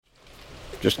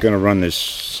Just going to run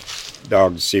this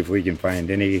dog to see if we can find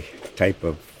any type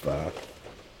of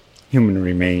human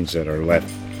remains that are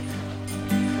left.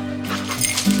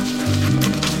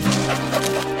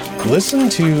 Listen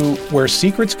to Where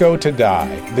Secrets Go to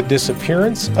Die, The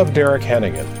Disappearance of Derek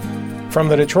Hennigan. From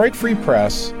the Detroit Free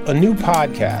Press, a new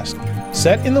podcast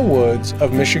set in the woods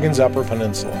of Michigan's Upper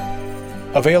Peninsula.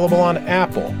 Available on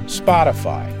Apple,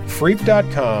 Spotify,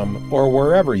 Freep.com, or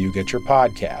wherever you get your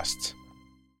podcasts.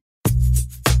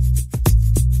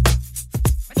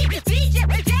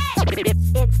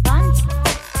 It's fun.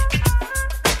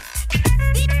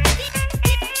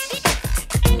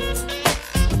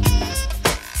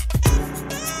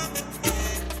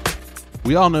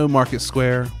 We all know Market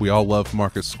Square. We all love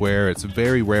Market Square. It's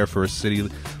very rare for a city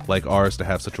like ours to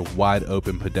have such a wide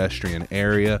open pedestrian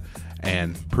area.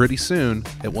 And pretty soon,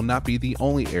 it will not be the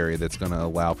only area that's going to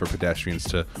allow for pedestrians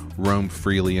to roam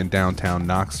freely in downtown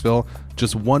Knoxville.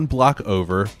 Just one block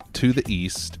over to the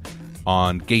east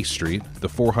on Gay Street, the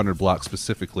 400 block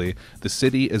specifically, the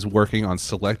city is working on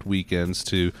select weekends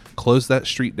to close that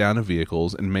street down to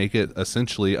vehicles and make it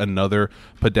essentially another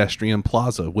pedestrian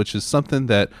plaza, which is something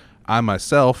that I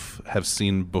myself have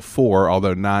seen before,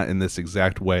 although not in this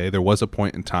exact way. There was a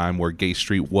point in time where Gay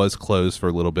Street was closed for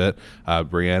a little bit.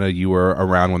 Brianna, you were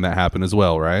around when that happened as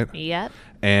well, right? Yep.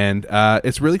 And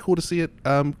it's really cool to see it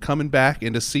coming back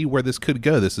and to see where this could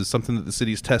go. This is something that the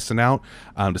city's testing out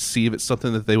to see if it's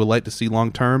something that they would like to see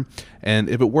long term. And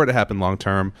if it were to happen long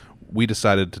term, we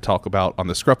decided to talk about on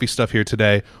the Scruffy Stuff here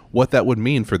today what that would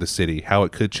mean for the city, how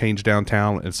it could change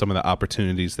downtown, and some of the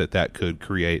opportunities that that could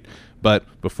create. But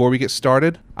before we get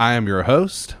started, I am your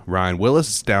host, Ryan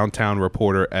Willis, downtown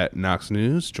reporter at Knox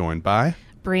News, joined by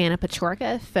Brianna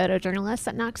Pachorka, photojournalist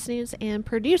at Knox News and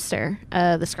producer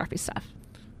of the Scruffy Stuff.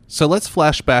 So let's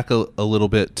flash back a little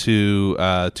bit to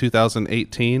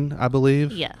 2018, I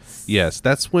believe. Yes. Yes,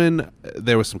 that's when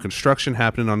there was some construction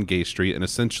happening on Gay Street, and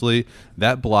essentially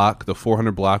that block, the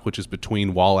 400 block, which is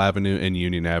between Wall Avenue and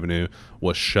Union Avenue,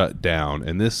 was shut down.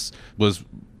 And this was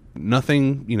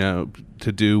nothing,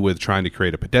 to do with trying to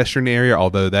create a pedestrian area,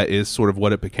 although that is sort of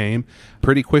what it became.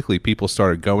 Pretty quickly, people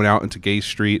started going out into Gay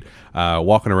Street,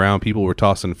 walking around. People were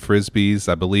tossing Frisbees.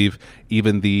 I believe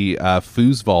even the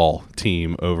foosball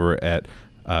team over at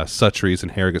Suttrie's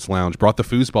and Harrogate's Lounge brought the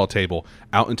foosball table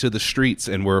out into the streets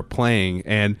and were playing.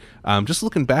 And just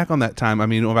looking back on that time, I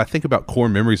mean, when I think about core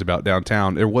memories about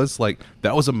downtown, there was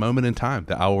that was a moment in time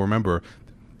that I will remember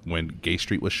when Gay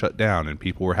Street was shut down and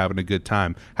people were having a good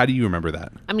time. How do you remember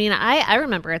that? I mean, I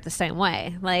remember it the same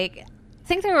way. I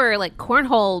think there were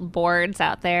cornhole boards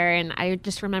out there, and I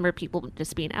just remember people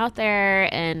just being out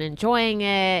there and enjoying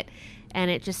it, and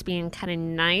it just being kind of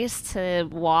nice to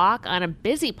walk on a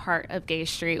busy part of Gay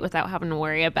Street without having to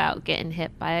worry about getting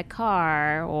hit by a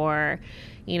car or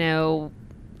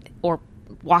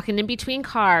walking in between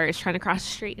cars trying to cross the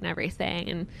street and everything.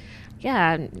 And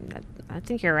yeah, I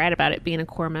think you're right about it being a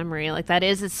core memory. That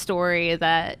is a story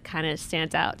that kind of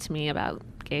stands out to me about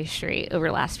Gay Street over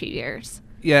the last few years.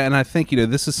 Yeah, and I think,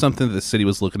 this is something that the city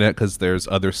was looking at because there's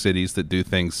other cities that do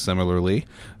things similarly.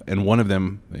 And one of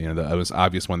them, the most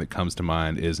obvious one that comes to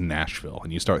mind is Nashville.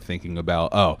 And you start thinking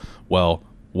about,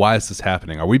 why is this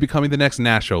happening? Are we becoming the next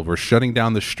Nashville? We're shutting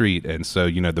down the street. And so,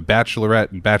 the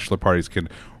bachelorette and bachelor parties can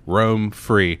roam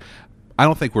free. I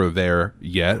don't think we're there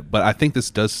yet, but I think this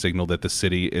does signal that the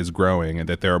city is growing and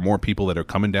that there are more people that are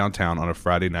coming downtown on a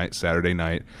Friday night, Saturday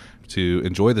night to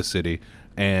enjoy the city.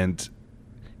 And,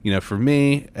 for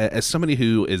me, as somebody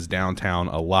who is downtown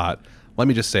a lot, let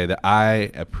me just say that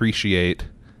I appreciate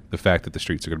the fact that the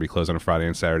streets are going to be closed on a Friday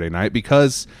and Saturday night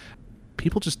because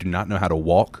people just do not know how to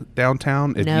walk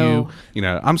downtown.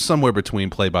 I'm somewhere between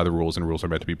play by the rules and rules are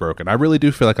meant to be broken. I really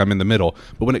do feel like I'm in the middle.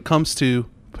 But when it comes to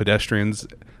pedestrians,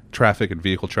 traffic and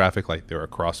vehicle traffic, there are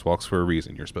crosswalks for a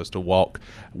reason. You're supposed to walk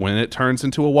when it turns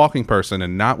into a walking person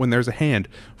and not when there's a hand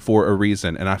for a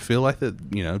reason. And I feel like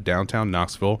that, downtown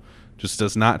Knoxville just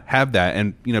does not have that.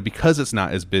 And, because it's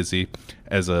not as busy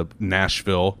as a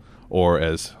Nashville or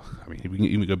we can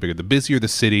even go bigger. The busier the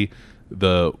city,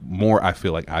 the more I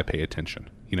feel like I pay attention.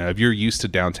 If you're used to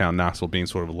downtown Knoxville being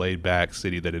sort of a laid back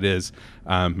city that it is,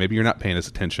 maybe you're not paying as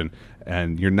attention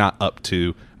and you're not up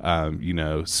to,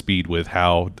 speed with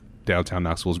how downtown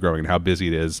Knoxville is growing and how busy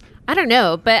it is. I don't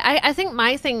know, but I think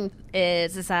my thing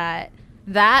is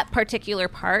that particular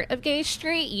part of Gay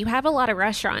Street, you have a lot of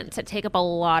restaurants that take up a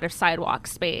lot of sidewalk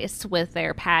space with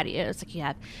their patios. You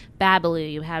have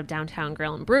Babaloo, you have Downtown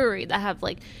Grill and Brewery that have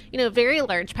very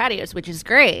large patios, which is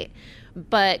great.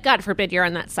 But God forbid you're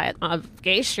on that side of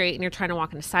Gay Street and you're trying to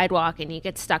walk on a sidewalk and you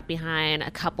get stuck behind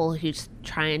a couple who's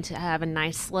trying to have a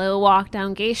nice slow walk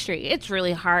down Gay Street. It's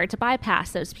really hard to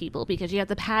bypass those people because you have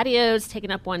the patios taking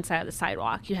up one side of the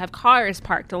sidewalk. You have cars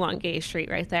parked along Gay Street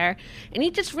right there. And you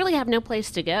just really have no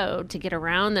place to go to get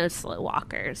around those slow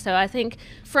walkers. So I think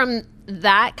from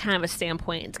that kind of a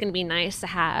standpoint, it's going to be nice to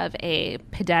have a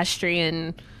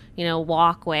pedestrian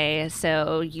walkway,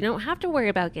 so you don't have to worry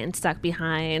about getting stuck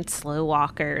behind slow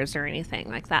walkers or anything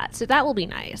like that. So that will be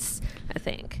nice, I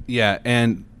think. Yeah,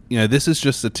 and this is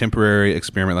just a temporary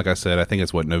experiment. Like I said, I think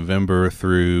it's November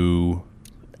through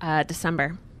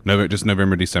December.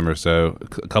 November, December. So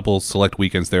a couple select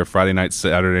weekends there, Friday nights,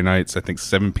 Saturday nights. I think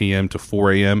 7 p.m. to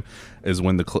 4 a.m. is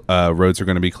when the roads are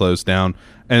going to be closed down,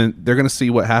 and they're going to see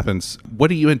what happens. What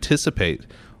do you anticipate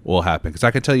will happen? Because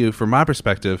I can tell you from my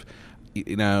perspective,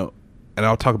 and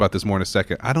I'll talk about this more in a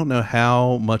second, I don't know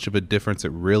how much of a difference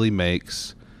it really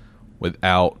makes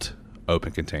without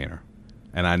open container.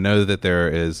 And I know that there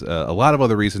is a lot of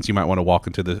other reasons you might want to walk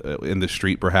in the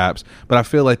street perhaps, but I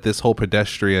feel like this whole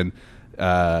pedestrian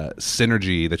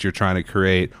synergy that you're trying to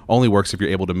create only works if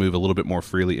you're able to move a little bit more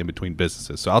freely in between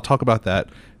businesses. So I'll talk about that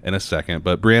in a second.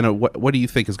 But Brianna, what do you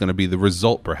think is going to be the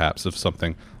result perhaps of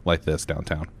something like this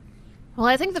downtown? Well,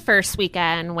 I think the first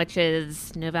weekend, which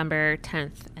is November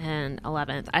 10th and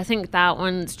 11th, I think that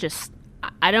one's just,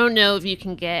 I don't know if you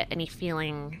can get any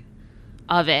feeling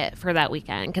of it for that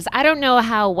weekend. Because I don't know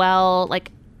how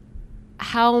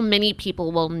many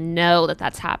people will know that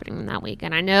that's happening that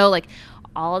weekend. I know,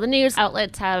 all the news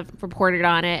outlets have reported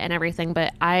on it and everything,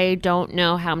 but I don't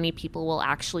know how many people will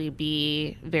actually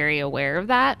be very aware of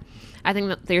that. I think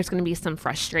that there's going to be some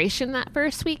frustration that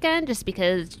first weekend just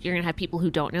because you're going to have people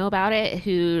who don't know about it,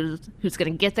 who's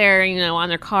going to get there, on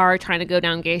their car trying to go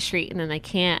down Gay Street, and then they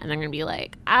can't, and they're going to be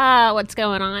like, what's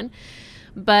going on?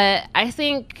 But I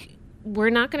think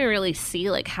we're not going to really see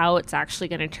how it's actually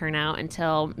going to turn out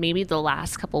until maybe the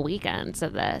last couple weekends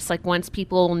of this. Once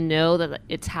people know that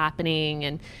it's happening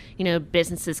and,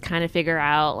 businesses kind of figure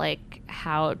out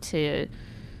how to,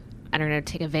 I don't know,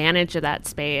 take advantage of that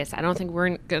space. I don't think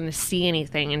we're going to see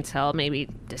anything until maybe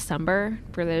December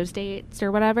for those dates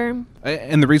or whatever.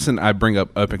 And the reason I bring up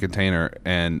open container,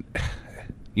 and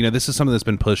this is something that's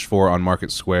been pushed for on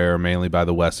Market Square, mainly by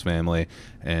the West family,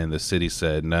 and the city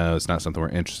said, no, it's not something we're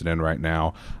interested in right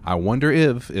now. I wonder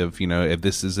if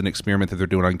this is an experiment that they're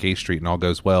doing on Gay Street and all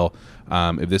goes well,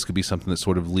 if this could be something that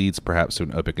sort of leads perhaps to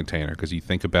an open container. Because you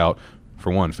think about,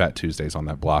 for one, Fat Tuesdays on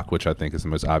that block, which I think is the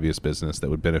most obvious business that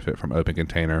would benefit from open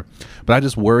container. But I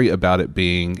just worry about it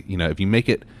being, if you make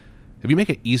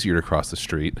it easier to cross the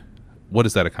street, what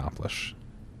does that accomplish?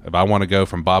 If I want to go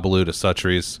from Babalu to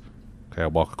Suttrie's, okay, I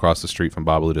walk across the street from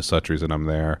Babalu to Suttrie's and I'm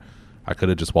there. I could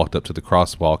have just walked up to the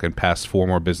crosswalk and passed 4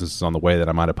 more businesses on the way that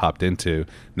I might have popped into.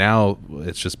 Now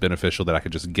it's just beneficial that I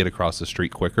could just get across the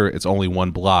street quicker. It's only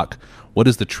 1 block. What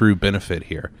is the true benefit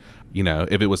here?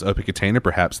 If it was open container,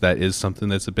 perhaps that is something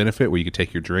that's a benefit where you could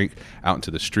take your drink out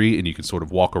into the street and you can sort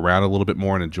of walk around a little bit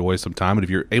more and enjoy some time. But if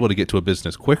you're able to get to a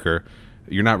business quicker,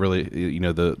 you're not really,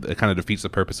 it kind of defeats the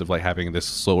purpose of having this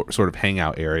sort of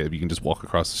hangout area if you can just walk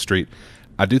across the street.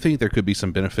 I do think there could be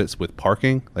some benefits with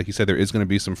parking. Like you said, there is going to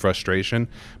be some frustration,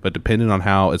 but depending on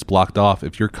how it's blocked off,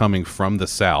 if you're coming from the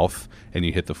south and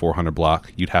you hit the 400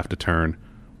 block, you'd have to turn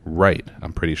right,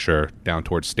 I'm pretty sure, down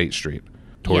towards State Street,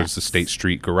 towards the State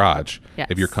Street garage. Yes.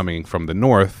 If you're coming from the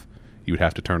north, you would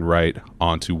have to turn right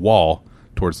onto Wall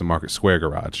towards the Market Square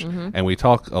garage. Mm-hmm. And we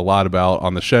talk a lot about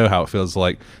on the show how it feels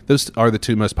like those are the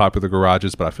 2 most popular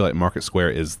garages, but I feel like Market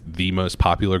Square is the most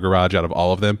popular garage out of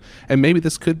all of them. And maybe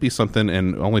this could be something,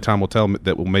 and only time will tell,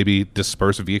 that will maybe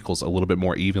disperse vehicles a little bit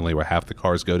more evenly, where half the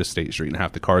cars go to State Street and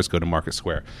half the cars go to Market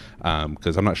Square.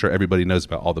 Because I'm not sure everybody knows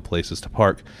about all the places to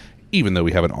park, even though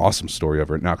we have an awesome story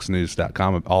over at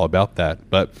knoxnews.com all about that.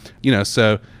 But,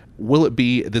 so will it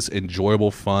be this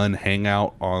enjoyable, fun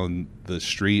hangout on the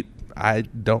street? I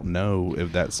don't know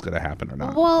if that's going to happen or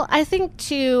not. Well, I think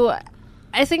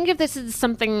if this is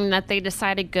something that they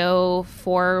decide to go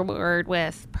forward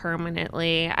with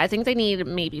permanently, I think they need to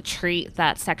maybe treat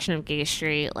that section of Gay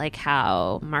Street like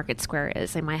how Market Square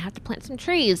is. They might have to plant some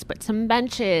trees, put some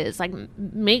benches,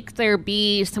 make there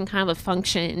be some kind of a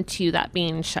function to that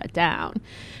being shut down.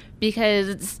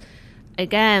 Because,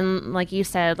 again, like you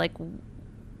said,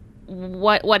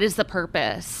 what is the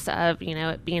purpose of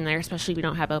it being there, especially if you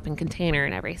don't have open container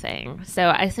and everything.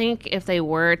 So I think if they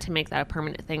were to make that a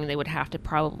permanent thing, they would have to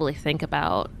probably think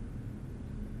about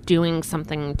doing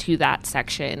something to that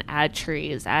section, add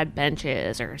trees, add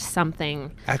benches or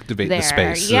something. Activate there. The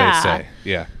space, yeah. they say.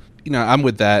 Yeah. I'm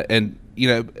with that. And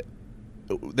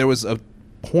there was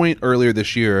point earlier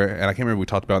this year, and I can't remember if we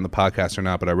talked about it in the podcast or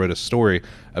not, but I wrote a story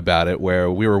about it where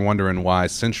we were wondering why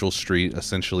Central Street,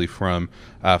 essentially from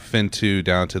Fin 2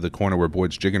 down to the corner where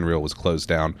Boyd's Jig and Reel was closed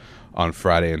down on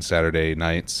Friday and Saturday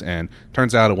nights. And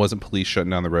turns out it wasn't police shutting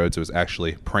down the roads. It was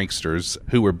actually pranksters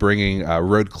who were bringing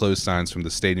road closed signs from the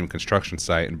stadium construction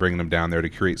site and bringing them down there to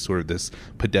create sort of this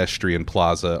pedestrian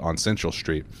plaza on Central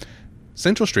Street.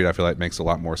 Central Street, I feel like, makes a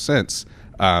lot more sense.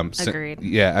 Agreed.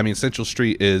 Yeah, I mean, Central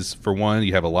Street is, for one,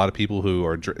 you have a lot of people who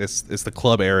are, it's the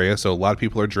club area, so a lot of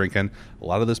people are drinking. A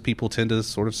lot of those people tend to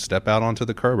sort of step out onto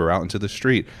the curb or out into the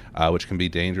street, which can be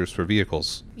dangerous for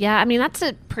vehicles. Yeah, I mean, that's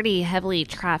a pretty heavily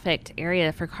trafficked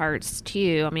area for cars,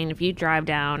 too. I mean, if you drive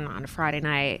down on a Friday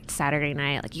night, Saturday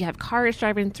night, like, you have cars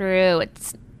driving through.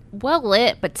 It's well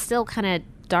lit, but still kind of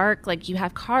dark. Like, you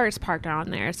have cars parked on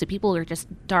there, so people are just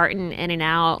darting in and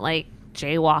out, like,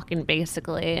 jaywalking,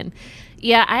 basically. And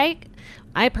yeah,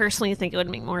 I personally think it would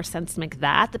make more sense to make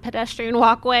that the pedestrian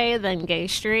walkway than Gay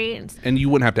Street. And you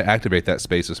wouldn't have to activate that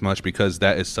space as much because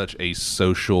that is such a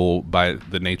social, by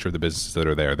the nature of the businesses that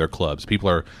are there. They're clubs. People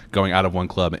are going out of one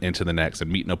club into the next and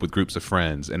meeting up with groups of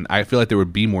friends. And I feel like there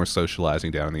would be more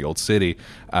socializing down in the old city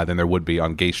than there would be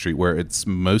on Gay Street, where it's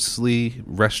mostly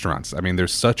restaurants. I mean,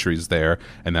 there's Sutry's there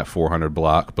in that 400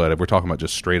 block, but if we're talking about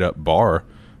just straight up bar,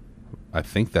 I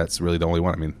think that's really the only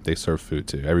one. I mean, they serve food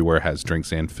too. Everywhere has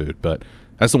drinks and food, but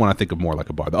that's the one I think of more like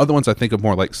a bar. The other ones I think of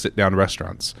more like sit-down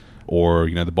restaurants or,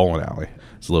 the bowling alley.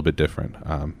 It's a little bit different.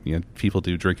 People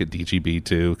do drink at DGB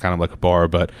too, kind of like a bar,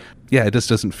 but yeah, it just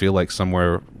doesn't feel like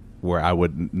somewhere where I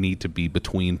would need to be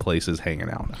between places hanging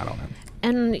out. I don't know.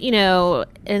 And,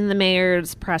 in the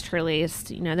mayor's press release,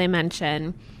 they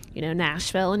mention,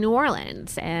 Nashville and New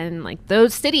Orleans, and like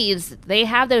those cities, they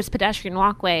have those pedestrian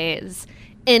walkways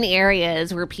in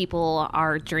areas where people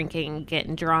are drinking,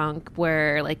 getting drunk,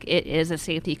 where like it is a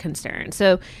safety concern.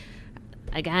 So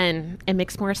again, it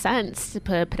makes more sense to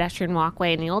put a pedestrian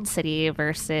walkway in the old city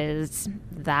versus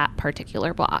that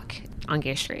particular block on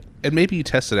Gay Street. And maybe you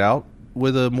test it out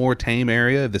with a more tame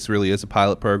area. If this really is a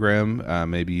pilot program,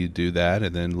 maybe you do that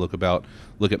and then look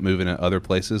at moving at other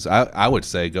places. I would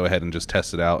say go ahead and just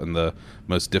test it out in the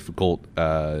most difficult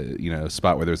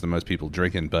spot where there's the most people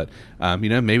drinking. But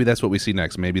maybe that's what we see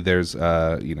next. Maybe there's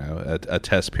a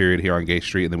test period here on Gay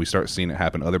Street, and then we start seeing it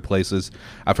happen other places.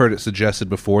 I've heard it suggested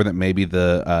before that maybe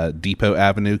the Depot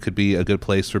Avenue could be a good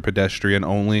place for pedestrian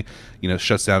only.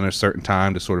 Shuts down at a certain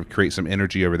time to sort of create some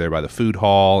energy over there by the food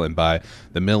hall and by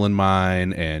the mill and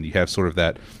mine, and you have sort of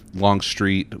that long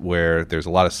street where there's a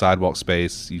lot of sidewalk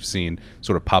space. You've seen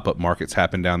sort of pop-up markets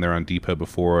happen down there on Depot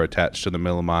before, attached to the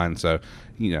mill and mine. So,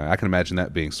 I can imagine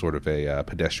that being sort of a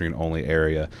pedestrian-only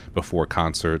area before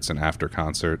concerts and after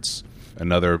concerts.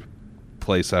 Another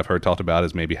place I've heard talked about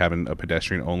is maybe having a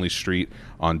pedestrian-only street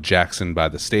on Jackson by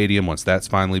the stadium once that's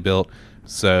finally built.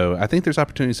 So I think there's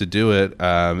opportunities to do it.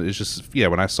 It's just,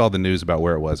 when I saw the news about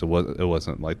where it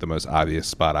wasn't like the most obvious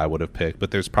spot I would have picked,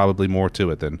 but there's probably more to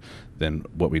it than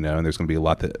what we know, and there's going to be a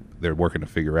lot that they're working to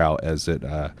figure out as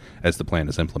the plan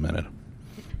is implemented.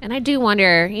 And I do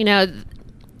wonder,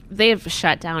 they've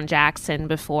shut down Jackson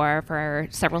before for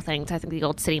several things. I think the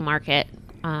Old City Market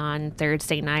on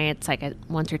Thursday nights, like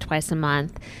once or twice a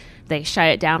month. They shut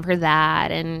it down for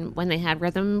that, and when they had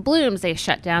Rhythm and Blooms, they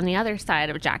shut down the other side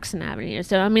of Jackson Avenue.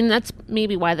 So, I mean, that's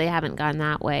maybe why they haven't gone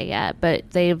that way yet, but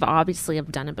they've obviously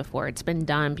have done it before. It's been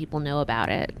done. People know about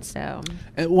it, so.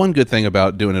 And one good thing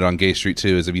about doing it on Gay Street,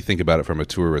 too, is if you think about it from a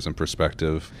tourism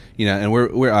perspective, and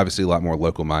we're obviously a lot more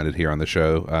local-minded here on the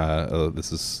show.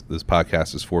 This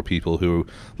podcast is for people who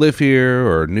live here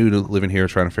or new to living here,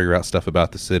 trying to figure out stuff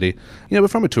about the city.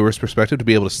 But from a tourist perspective, to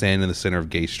be able to stand in the center of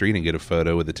Gay Street and get a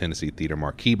photo with the Tennessee Theater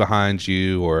marquee behind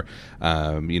you, or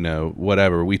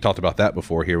whatever. We talked about that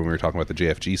before here when we were talking about the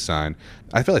JFG sign.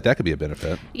 I feel like that could be a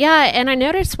benefit. Yeah, and I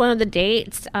noticed one of the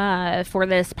dates for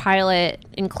this pilot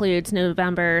includes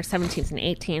November 17th and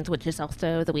 18th, which is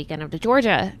also the weekend of the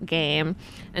Georgia game.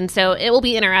 And so it will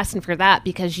be interesting for that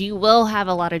because you will have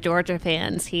a lot of Georgia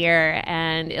fans here,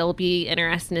 and it'll be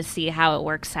interesting to see how it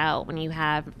works out when you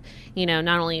have,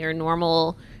 not only your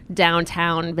normal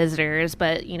downtown visitors,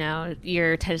 but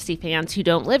your Tennessee fans who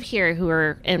don't live here who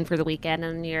are in for the weekend,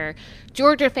 and your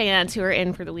Georgia fans who are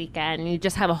in for the weekend. You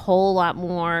just have a whole lot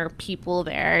more people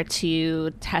there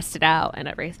to test it out and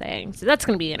everything. So that's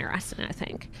going to be interesting, I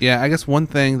think. Yeah, I guess one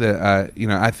thing that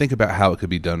I think about how it could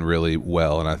be done really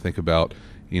well, and I think about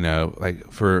and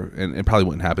it probably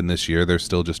wouldn't happen this year. They're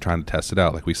still just trying to test it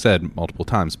out, like we said multiple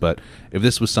times. But if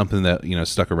this was something that,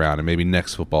 stuck around and maybe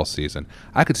next football season,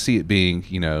 I could see it being,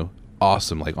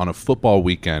 awesome. Like on a football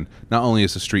weekend, not only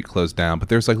is the street closed down, but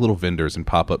there's like little vendors and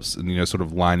pop-ups, and sort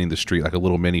of lining the street like a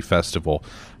little mini festival.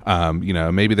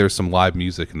 Maybe there's some live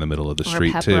music in the middle of the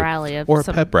street too, or a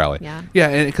pep rally. Yeah,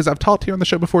 and because I've talked here on the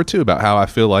show before too about how I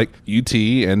feel like UT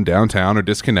and downtown are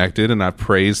disconnected, and I've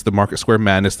praised the Market Square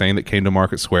Madness thing that came to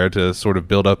Market Square to sort of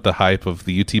build up the hype of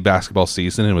the UT basketball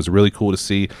season, and it was really cool to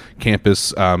see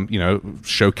campus,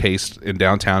 showcased in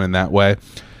downtown in that way.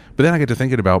 But then I get to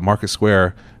thinking about Market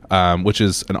Square, which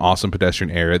is an awesome pedestrian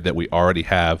area that we already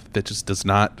have that just does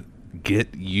not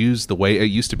get used the way it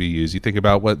used to be used. You think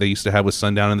about what they used to have with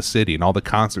Sundown in the City and all the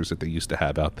concerts that they used to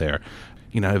have out there.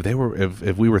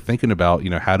 If we were thinking about,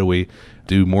 how do we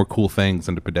do more cool things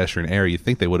in the pedestrian area, you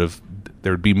think there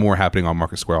would be more happening on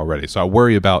Market Square already. So I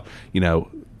worry about,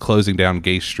 closing down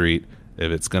Gay Street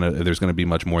if there's gonna be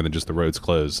much more than just the roads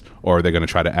closed, or are they going to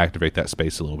try to activate that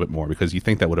space a little bit more, because you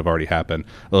think that would have already happened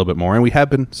a little bit more, and we have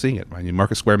been seeing it. I mean,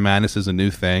 Market Square Madness is a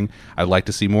new thing. I'd like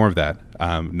to see more of that,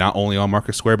 not only on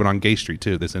Market Square but on Gay Street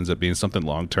too. This ends up being something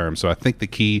long term. So I think the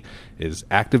key is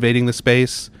activating the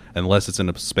space, unless it's in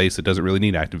a space that doesn't really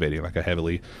need activating, like a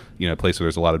heavily place where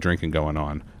there's a lot of drinking going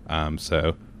on.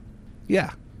 So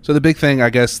the big thing,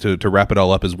 I guess, to wrap it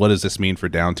all up is, what does this mean for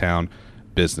downtown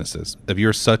businesses? If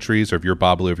you're Suttrie's, or if you're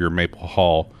Bobley, or if you're Maple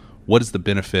Hall, what is the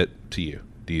benefit to you,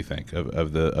 do you think,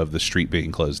 of the street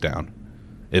being closed down,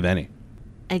 if any?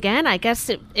 Again, I guess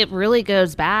it really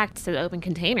goes back to the open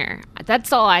container.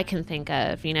 That's all I can think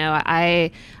of.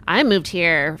 I moved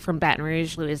here from Baton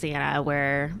Rouge, Louisiana,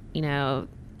 where,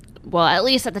 well, at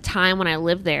least at the time when I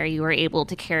lived there, you were able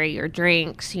to carry your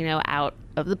drinks, out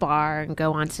of the bar and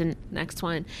go on to the next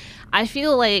one. I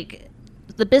feel like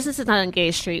the businesses on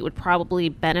Gay Street would probably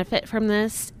benefit from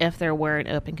this if there were an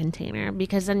open container,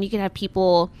 because then you could have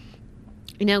people,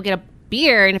 get a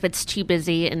beer, and if it's too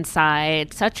busy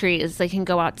inside Suttrie's, they can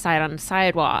go outside on the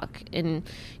sidewalk and,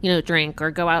 drink,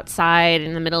 or go outside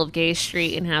in the middle of Gay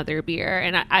Street and have their beer.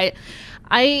 And I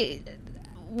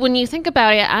when you think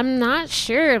about it, I'm not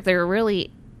sure if there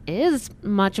really is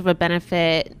much of a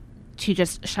benefit to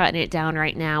just shutting it down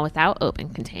right now without open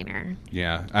container.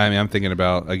 Yeah. I mean, I'm thinking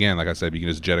about, again, like I said, you can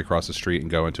just jet across the street and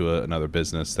go into another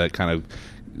business. That kind of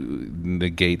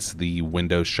negates the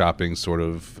window shopping sort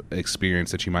of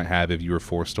experience that you might have if you were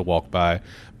forced to walk by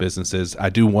businesses. I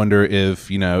do wonder if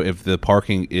the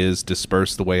parking is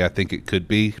dispersed the way I think it could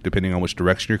be, depending on which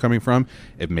direction you're coming from,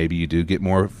 if maybe you do get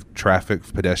more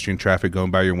pedestrian traffic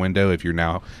going by your window, if you're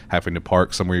now having to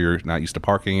park somewhere you're not used to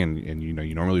parking, and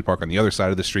you normally park on the other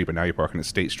side of the street, but now you're parking at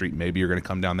State Street, maybe you're going to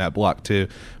come down that block too.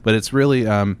 But it's really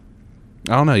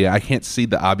I don't know. Yeah, I can't see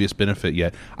the obvious benefit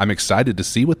yet. I'm excited to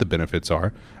see what the benefits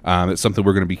are. It's something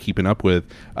we're going to be keeping up with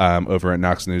over at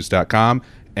knoxnews.com,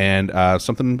 and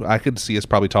something I could see us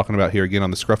probably talking about here again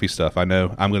on the Scruffy Stuff. I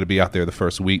know I'm going to be out there the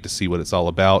first week to see what it's all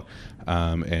about,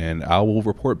 and I will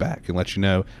report back and let you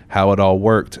know how it all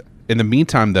worked. In the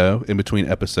meantime, though, in between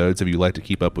episodes, if you'd like to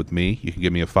keep up with me, you can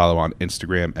give me a follow on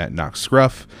Instagram at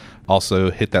KnoxScruff. Also,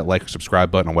 hit that like or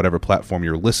subscribe button on whatever platform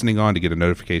you're listening on to get a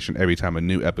notification every time a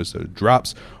new episode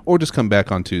drops, or just come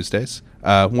back on Tuesdays.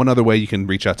 One other way you can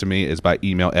reach out to me is by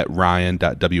email at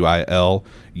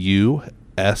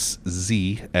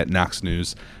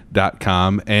ryan.wiluzz@knoxnews.com.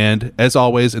 And as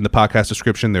always, in the podcast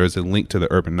description, there is a link to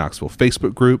the Urban Knoxville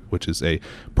Facebook group, which is a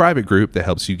private group that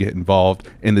helps you get involved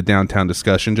in the downtown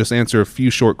discussion. Just answer a few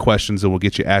short questions and we'll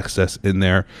get you access in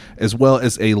there, as well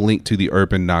as a link to the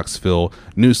Urban Knoxville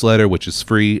newsletter, which is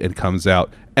free and comes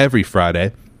out every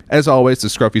Friday. As always, the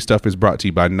Scruffy Stuff is brought to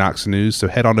you by Knox News, so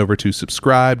head on over to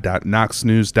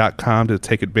subscribe.knoxnews.com to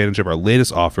take advantage of our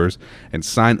latest offers and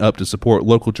sign up to support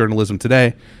local journalism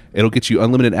today. It'll get you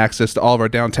unlimited access to all of our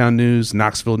downtown news,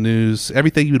 Knoxville news,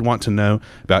 everything you would want to know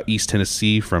about East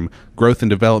Tennessee, from growth and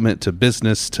development to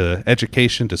business to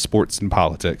education to sports and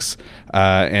politics.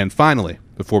 And finally,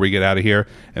 before we get out of here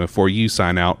and before you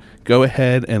sign out, go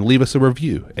ahead and leave us a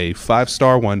review, a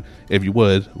 5-star one if you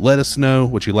would. Let us know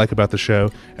what you like about the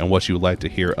show and what you would like to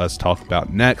hear us talk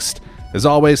about next. As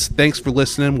always, thanks for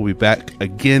listening. We'll be back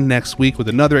again next week with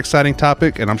another exciting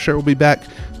topic, and I'm sure we'll be back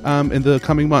in the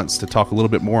coming months to talk a little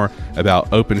bit more about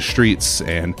open streets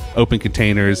and open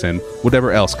containers and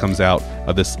whatever else comes out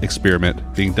of this experiment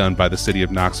being done by the city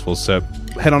of Knoxville. So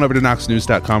head on over to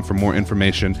knoxnews.com for more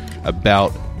information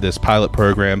about this pilot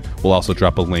program. We'll also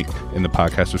drop a link in the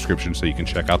podcast description so you can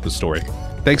check out the story.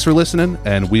 Thanks for listening,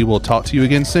 and we will talk to you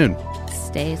again soon.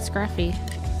 Stay scruffy.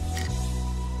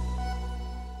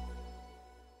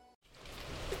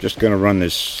 Just going to run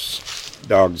this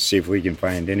dog to see if we can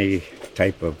find any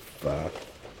type of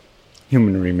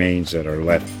human remains that are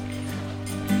left.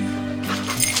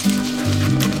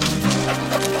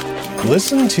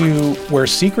 Listen to Where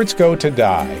Secrets Go to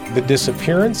Die, The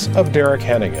Disappearance of Derek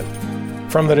Hennigan.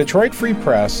 From the Detroit Free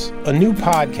Press, a new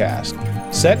podcast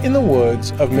set in the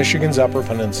woods of Michigan's Upper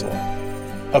Peninsula.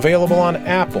 Available on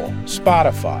Apple,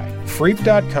 Spotify,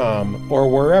 Freep.com, or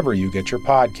wherever you get your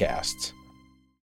podcasts.